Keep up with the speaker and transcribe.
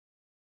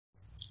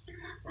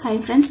Hi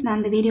friends, நான்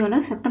இந்த வீடியோல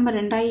செப்டம்பர்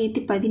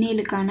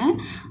 2017க்கான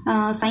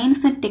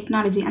Scirnce and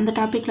Technology அந்த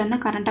டாபிக்ல இருந்து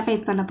கரண்ட்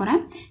அஃபேர்ஸ் சொல்ல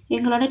போறேன்.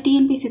 எங்களோட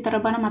TNPSC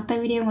தொடர்பான மத்த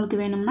வீடியோ உங்களுக்கு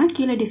வேணும்னா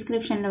கீழ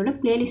டிஸ்கிரிப்ஷன்ல உள்ள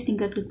பிளேலிஸ்ட்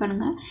லிங்கை கிளிக்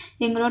பண்ணுங்க.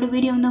 எங்களோட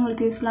வீடியோ வந்து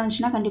உங்களுக்கு யூஸ்ஃபுல்லா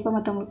இருந்துச்சுனா கண்டிப்பா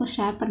மத்தவங்களுக்கும்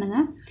ஷேர் பண்ணுங்க.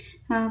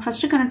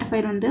 ஃபர்ஸ்ட் கரண்ட்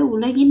அஃபேர் வந்து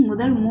உலகின்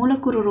முதல்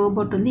மூலக்கூறு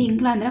ரோபோட் வந்து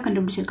இங்கிலாந்துல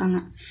கண்டுபிடிச்சிருக்காங்க.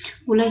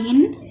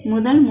 உலகின்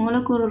முதல்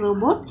மூலக்கூறு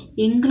ரோபோட்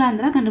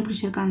இங்கிலாந்துல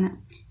கண்டுபிடிச்சிருக்காங்க.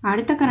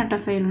 அடுத்த கரண்ட்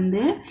அஃபேர்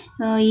வந்து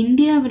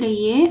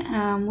இந்தியாவிலேயே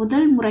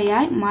முதல்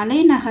முறையாய் மலை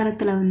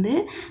நகரத்துல வந்து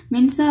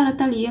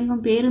மின்சாரத்தால்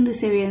இயங்கும் பேருந்து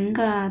சேவை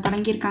எங்க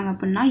தொடங்கியிருக்காங்க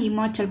அப்படின்னா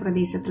இமாச்சல்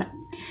பிரதேசத்துல.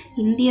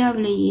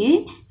 இந்தியாவிலேயே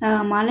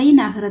மலை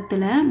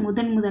நகரத்துல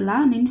முதலா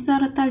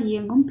மின்சாரத்தால்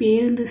இயங்கும்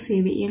பேருந்து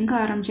சேவை எங்க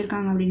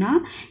ஆரம்பிச்சிருக்காங்க அப்படின்னா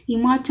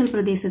இமாச்சல்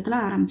பிரதேசத்துல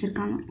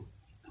ஆரம்பிச்சிருக்காங்க.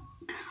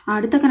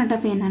 அடுத்த கரண்ட்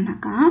அஃபேர்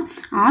என்னன்னாக்கா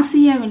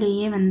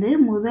ஆசியாவிலேயே வந்து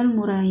முதல்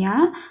முறையா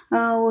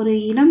ஒரு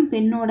இளம்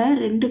பெண்ணோட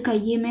 2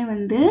 கையுமே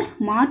வந்து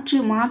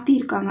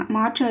மாற்றிருக்காங்க.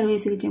 மாற்று அறுவை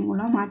சிகிச்சை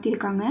மூலம்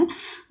மாற்றிருக்காங்க.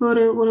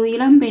 ஒரு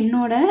இளம்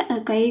பெண்ணோட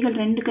கைகள்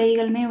 2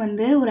 கைகளுமே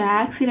வந்து ஒரு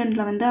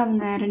ஆக்சிடெண்ட்ல வந்து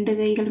அவங்க 2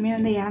 கைகளுமே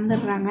வந்து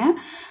இறந்துடுறாங்க.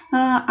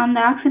 அந்த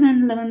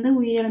ஆக்சிடெண்ட்ல வந்து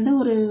உயிரிழந்த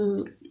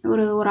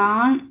ஒரு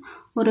ஆண்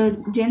ஒரு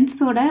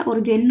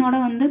ஜென்னோட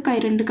வந்து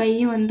 2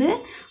 கையும் வந்து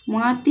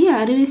மாற்றி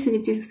அறுவை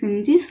சிகிச்சை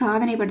செஞ்சு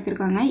சாதனை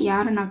படுத்திருக்காங்க.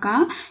 யாருனாக்கா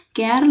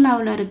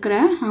கேரளாவில் இருக்கிற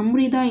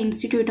Amrita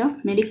institute of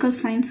medical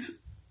science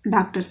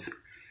doctors.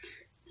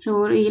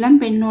 ஒரு இளம்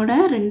பெண்ணோட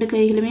 2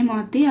 கைகளுமே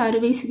மாற்றி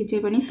அறுவை சிகிச்சை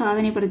பண்ணி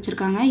சாதனை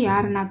படைச்சிருக்காங்க.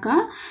 யாருனாக்கா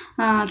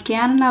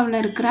கேரளாவில்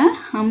இருக்கிற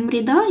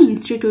Amrita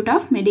institute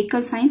of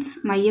medical science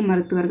மைய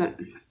மருத்துவர்கள்.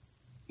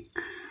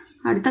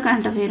 அடுத்த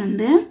கரண்ட் அஃபேர்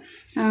வந்து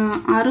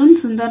அருண்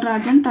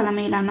சுந்தர்ராஜன்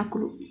தலைமையிலான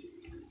குழு.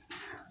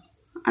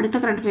 அடுத்த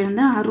கரண்ட் அஃபேர்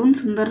வந்து அருண்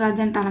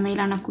சுந்தர்ராஜன்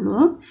தலைமையிலான குழு.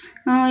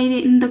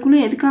 இந்த குழு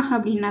எதுக்காக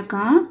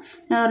அப்படின்னாக்கா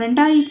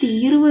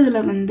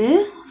 2020 வந்து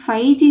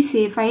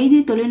 5G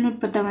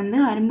தொழில்நுட்பத்தை வந்து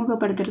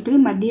அறிமுகப்படுத்துறதுக்கு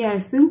மத்திய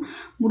அரசு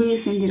முடிவு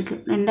செஞ்சிருக்கு.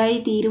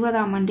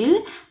 2020ஆம் ஆண்டில்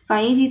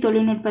 5G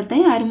தொழில்நுட்பத்தை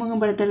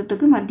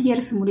அறிமுகப்படுத்துறதுக்கு மத்திய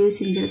அரசு முடிவு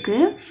செஞ்சிருக்கு.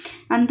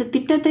 அந்த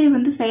திட்டத்தை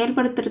வந்து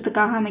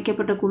செயல்படுத்துறதுக்காக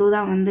அமைக்கப்பட்ட குழு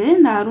தான் வந்து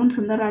இந்த அருண்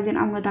சுந்தர்ராஜன்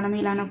அவங்க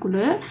தலைமையிலான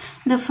குழு.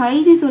 இந்த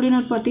 5G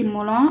தொழில்நுட்பத்தின்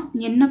மூலம்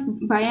என்ன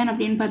பயன்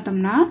அப்படின்னு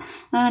பார்த்தோம்னா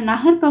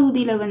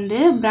நகர்பகுதியில்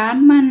வந்து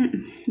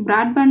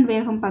பிராட்பேண்ட்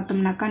வேகம்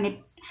பார்த்தோம்னாக்கா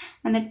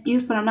நெட்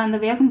யூஸ் பண்ணோம்னா அந்த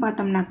வேகம்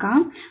பார்த்தோம்னாக்கா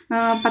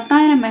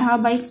 10,000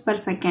 மெகாபைட்ஸ்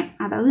பர் செகண்ட்.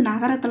 அதாவது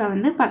நகரத்தில்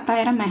வந்து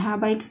 10,000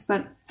 மெகாபைட்ஸ்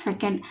பர்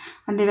செகண்ட்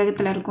அந்த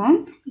வேகத்தில் இருக்கும்.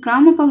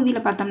 கிராம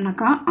பகுதியில்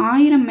பார்த்தோம்னாக்கா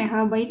 1000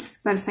 மெகாபைட்ஸ்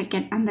பர்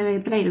செகண்ட் அந்த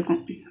வேகத்தில் இருக்கும்.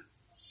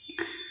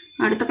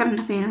 அடுத்த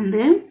கரண்ட் அஃபேர்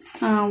வந்து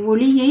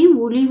ஒளியை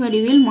ஒளி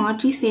வடிவில்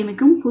மாற்றி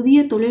சேமிக்கும்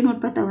புதிய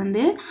தொழில்நுட்பத்தை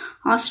வந்து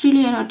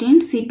ஆஸ்திரேலியா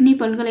நாட்டின் சிட்னி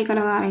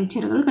பல்கலைக்கழக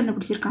ஆராய்ச்சியாளர்கள்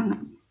கண்டுபிடிச்சிருக்காங்க.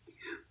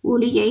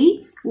 ஒளியை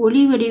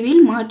ஒளி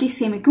வடிவில் மாற்றி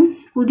சேமிக்கும்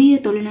புதிய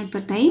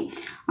தொழில்நுட்பத்தை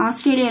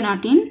ஆஸ்திரேலியா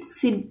நாட்டின்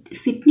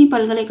சிட்னி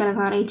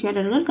பல்கலைக்கழக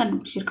ஆராய்ச்சியாளர்கள்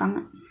கண்டுபிடிச்சிருக்காங்க.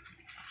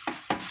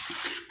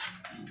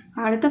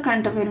 அடுத்த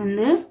கரண்ட் அஃபேர்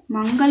வந்து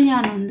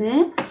மங்கள்யான் வந்து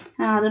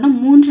அதோட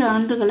 3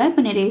 ஆண்டுகளை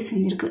இப்போ நிறைவு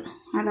செஞ்சிருக்கு.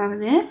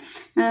 அதாவது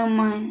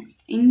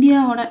இந்தியா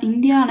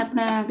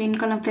அனுப்பின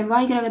விண்கலம்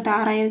செவ்வாய் கிரகத்தை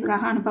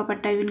ஆராயறதுக்காக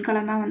அனுப்பப்பட்ட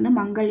விண்கலம் தான் வந்து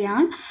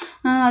மங்கள்யான்.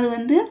 அது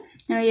வந்து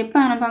எப்போ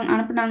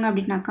அனுப்புனாங்க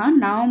அப்படின்னாக்கா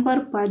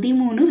நவம்பர்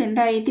 13,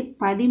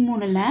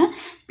 2013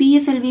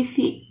 PSLV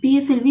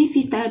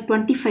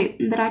C-25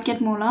 இந்த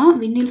ராக்கெட் மூலம்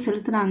விண்ணில்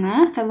செலுத்தினாங்க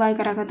செவ்வாய்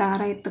கிரகத்தை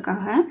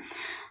ஆராயறதுக்காக.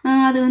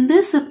 அது வந்து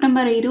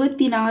செப்டம்பர்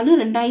 24,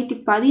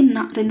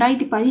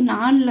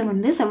 2014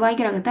 வந்து செவ்வாய்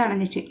கிரகத்தை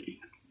அடைஞ்சிச்சு.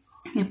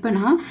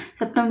 எப்போனா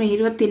செப்டம்பர்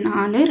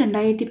 24,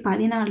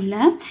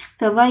 2014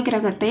 செவ்வாய்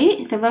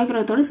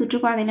கிரகத்தோட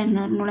சுற்றுப்பாதையில்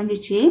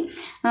நுழைஞ்சிச்சு.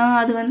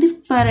 அது வந்து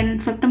இப்போ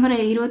செப்டம்பர்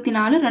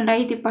 24,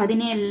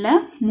 2017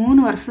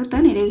 3 வருஷத்தை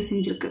நிறைவு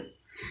செஞ்சுருக்கு.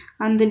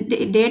 அந்த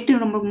டேட்டு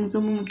ரொம்ப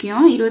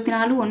முக்கியம்.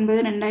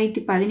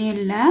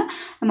 24/9/2017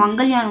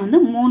 மங்கள்யான் வந்து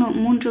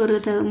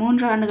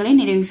 3 ஆண்டுகளை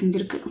நிறைவு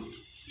செஞ்சுருக்கு.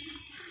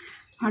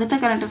 அடுத்த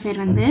கரண்ட் அஃபேர்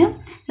வந்து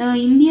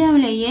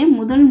இந்தியாவிலேயே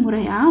முதல்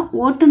முறையாக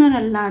ஓட்டுநர்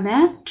அல்லாத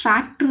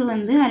டிராக்டர்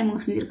வந்து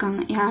அறிமுகம் செஞ்சுருக்காங்க.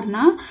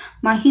 யாருன்னா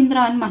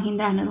மஹிந்திரா அண்ட்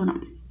மஹிந்திரா நிறுவனம்.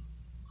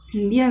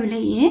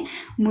 இந்தியாவிலேயே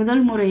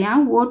முதல்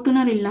முறையாக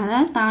ஓட்டுநர் இல்லாத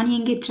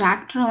தானியங்கி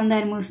டிராக்டரை வந்து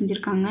அறிமுகம்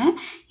செஞ்சுருக்காங்க.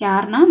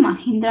 யாருன்னா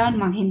மஹிந்திரா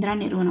அண்ட் மஹிந்திரா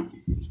நிறுவனம்.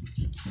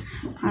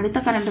 அடுத்த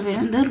கரண்ட்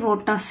அஃபேர் வந்து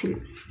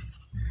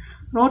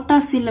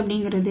ரோட்டாசில்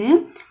அப்படிங்கிறது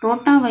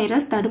ரோட்டா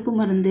வைரஸ் தடுப்பு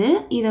மருந்து.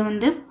 இதை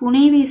வந்து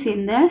புனேவை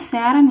சேர்ந்த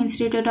சேரம்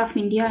இன்ஸ்டிடியூட் ஆஃப்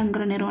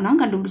இந்தியாங்கிற நிறுவனம்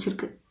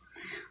கண்டுபிடிச்சிருக்கு.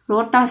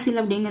 ரோட்டாசில்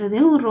அப்படிங்கிறது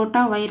ஒரு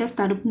ரோட்டா வைரஸ்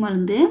தடுப்பு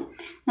மருந்து.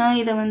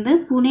 இதை வந்து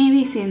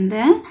புனேவை சேர்ந்த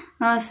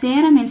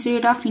சேரம்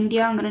இன்ஸ்டிடியூட் ஆஃப்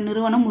இந்தியாங்கிற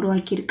நிறுவனம்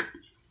உருவாக்கியிருக்கு.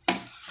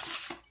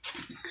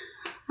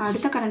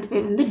 அடுத்த கரண்ட்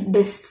அஃபேர் வந்து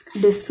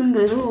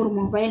டெஸ்ஸுங்கிறது ஒரு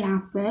மொபைல்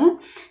ஆப்பு.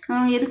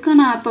 எதுக்கான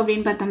ஆப்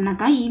அப்படின்னு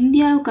பார்த்தோம்னாக்கா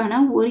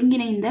இந்தியாவுக்கான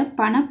ஒருங்கிணைந்த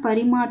பண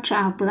பரிமாற்ற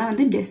ஆப்பு தான்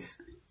வந்து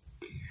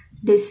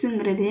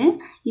டெஸ்ஸுங்கிறது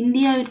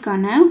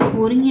இந்தியாவிற்கான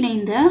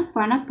ஒருங்கிணைந்த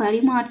பண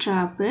பரிமாற்ற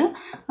ஆப்பு.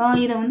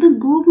 இதை வந்து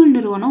கூகுள்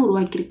நிறுவனம்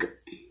உருவாக்கியிருக்கு.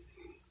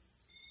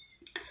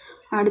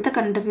 அடுத்த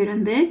கரண்ட் அஃபேர்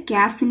வந்து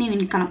கேசினி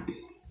விண்கலம்.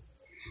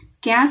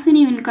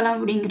 கேசினி விண்கலம்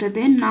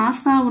அப்படிங்கிறது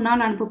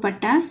நாசாவினால்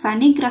அனுப்பப்பட்ட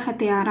சனி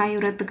கிரகத்தை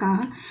ஆராய்வதற்காக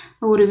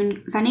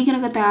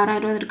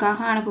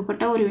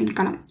அனுப்பப்பட்ட ஒரு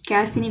விண்கலம்.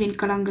 கேசினி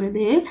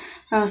விண்கலங்கிறது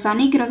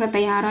சனி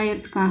கிரகத்தை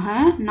ஆராயறதுக்காக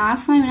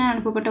நாசாவினால்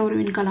அனுப்பப்பட்ட ஒரு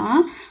விண்கலம்.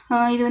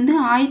 இது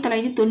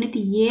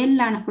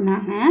 1997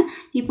 அனுப்புனாங்க.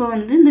 இப்போ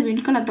இந்த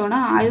விண்கலத்தோட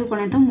ஆய்வு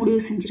பண்ணதை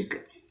முடிவு செஞ்சிருக்கு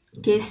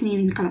கேசினி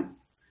விண்கலம்.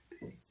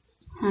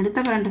 அடுத்த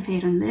கரண்ட்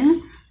அஃபேர்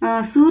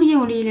சூரிய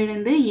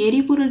ஒளியிலிருந்து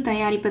எரிபொருள்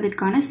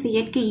தயாரிப்பதற்கான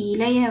செயற்கை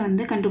இலையை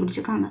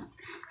கண்டுபிடிச்சிருக்காங்க.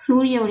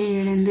 சூரிய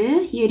ஒளியிலிருந்து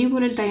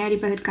எரிபொருள்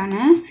தயாரிப்பதற்கான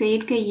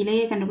செயற்கை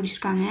இலையை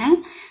கண்டுபிடிச்சிருக்காங்க.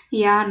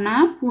 யாருன்னா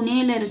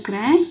புனேல இருக்கிற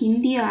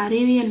இந்திய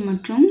அறிவியல்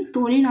மற்றும்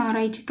தொழில்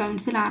ஆராய்ச்சி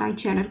கவுன்சில்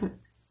ஆராய்ச்சியாளர்கள்.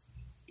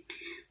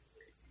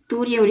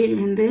 சூரிய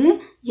ஒளியிலிருந்து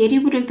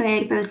எரிபொருள்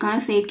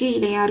தயாரிப்பதற்கான செயற்கை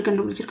இலை யார்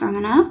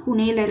கண்டுபிடிச்சிருக்காங்கன்னா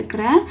புனேல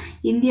இருக்கிற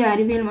இந்திய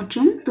அறிவியல்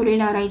மற்றும்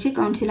தொழில் ஆராய்ச்சி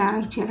கவுன்சில்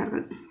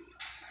ஆராய்ச்சியாளர்கள்.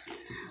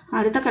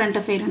 அடுத்த கரண்ட்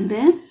அஃபேர்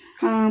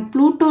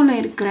புளூட்டோவில்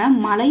இருக்கிற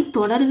மலை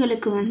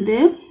தொடர்களுக்கு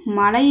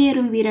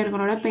மலையேறும்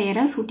வீரர்களோட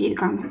பெயரை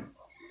சூட்டியிருக்காங்க.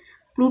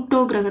 புளூட்டோ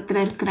கிரகத்தில்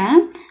இருக்கிற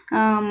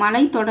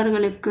மலை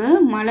தொடர்களுக்கு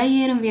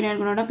மலையேறும்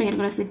வீரர்களோட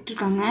பெயர்களை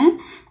சூட்டியிருக்காங்க.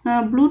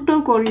 புளூட்டோ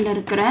கோளில்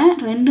இருக்கிற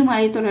 2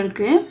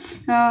 மலைத்தொடருக்கு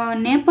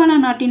நேபாள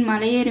நாட்டின்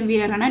மலையேறும்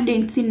வீரரான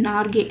டென்சின்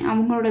நார்கே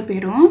அவங்களோட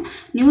பேரும்,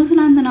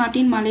 நியூசிலாந்து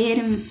நாட்டின்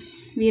மலையேறும்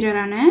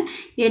வீரரான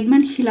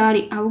எட்மண்ட்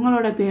ஹிலாரி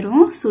அவங்களோட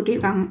பேரும்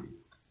சூட்டியிருக்காங்க.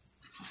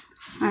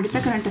 அடுத்த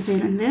கரண்ட்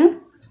அஃபேர்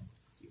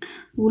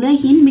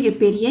உலகின்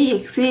மிகப்பெரிய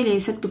எக்ஸ்ரே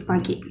லேசர்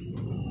துப்பாக்கி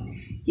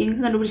எங்கே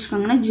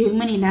கண்டுபிடிச்சிருக்காங்கன்னா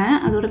ஜெர்மனியில்.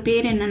 அதோட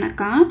பேர்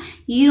என்னன்னாக்கா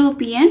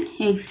European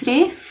x ray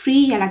free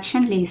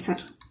election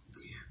laser.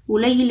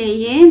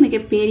 உலகிலேயே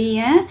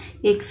மிகப்பெரிய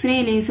எக்ஸ்ரே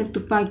லேசர்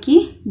துப்பாக்கி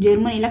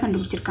ஜெர்மனியில்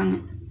கண்டுபிடிச்சிருக்காங்க.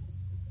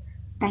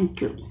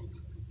 தேங்க்யூ.